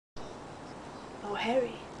Oh,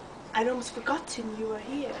 Harry, I'd almost forgotten you were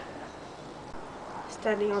here,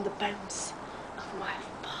 standing on the bones of my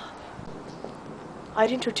father.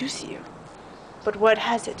 I'd introduce you, but word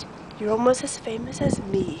has it, you're almost as famous as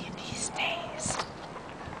me these days.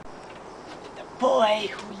 The boy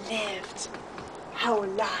who lived. How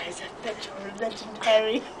lies have fed your legend,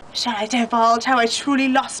 Harry. Shall I divulge how I truly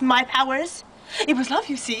lost my powers? It was love,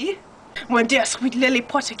 you see. When dear sweet Lily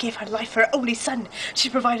Potter gave her life for her only son, she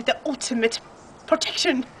provided the ultimate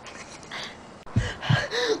protection.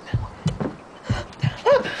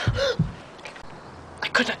 I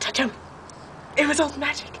could not touch him. It was all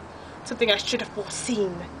magic. Something I should have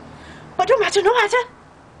foreseen. But no matter, no matter.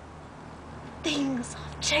 Things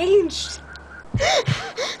have changed.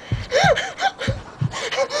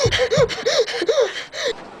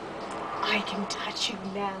 I can touch you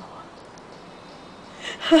now.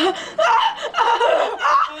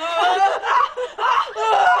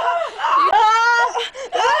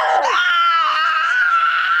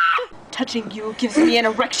 Touching you gives me an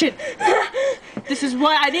erection. This is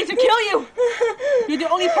why I need to kill you. You're the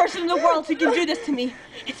only person in the world who can do this to me.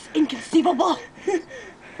 It's inconceivable.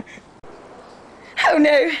 Oh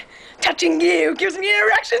no, touching you gives me an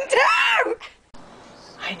erection too.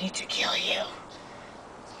 I need to kill you.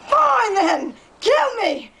 Fine then, kill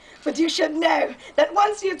me. But you should know that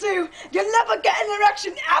once you do, you'll never get an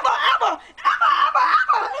erection ever, ever, ever, ever,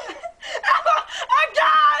 ever, ever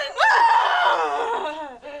again!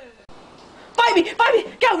 Buy me,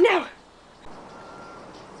 go now!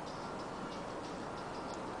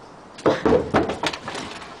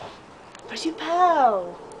 Where's your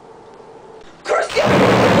pal? Curse you!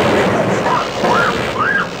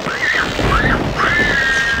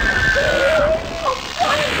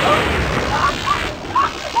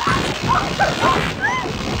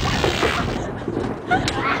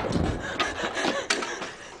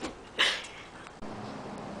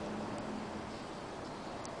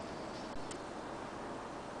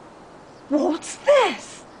 What's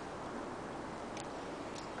this?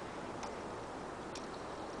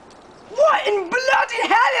 What in bloody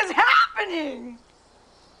hell is happening?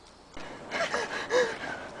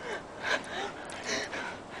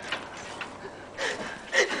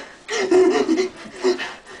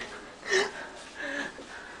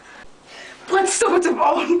 What sort of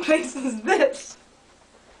old place is this?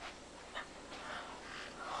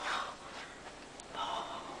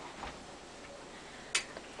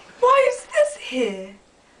 Why is this here?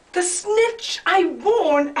 The snitch I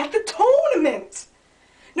won at the tournament.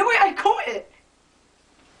 No way, I caught it.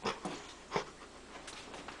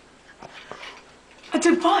 A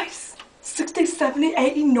device. 60, 70,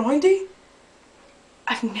 80, 90?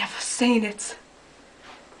 I've never seen it.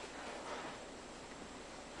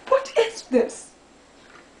 What is this?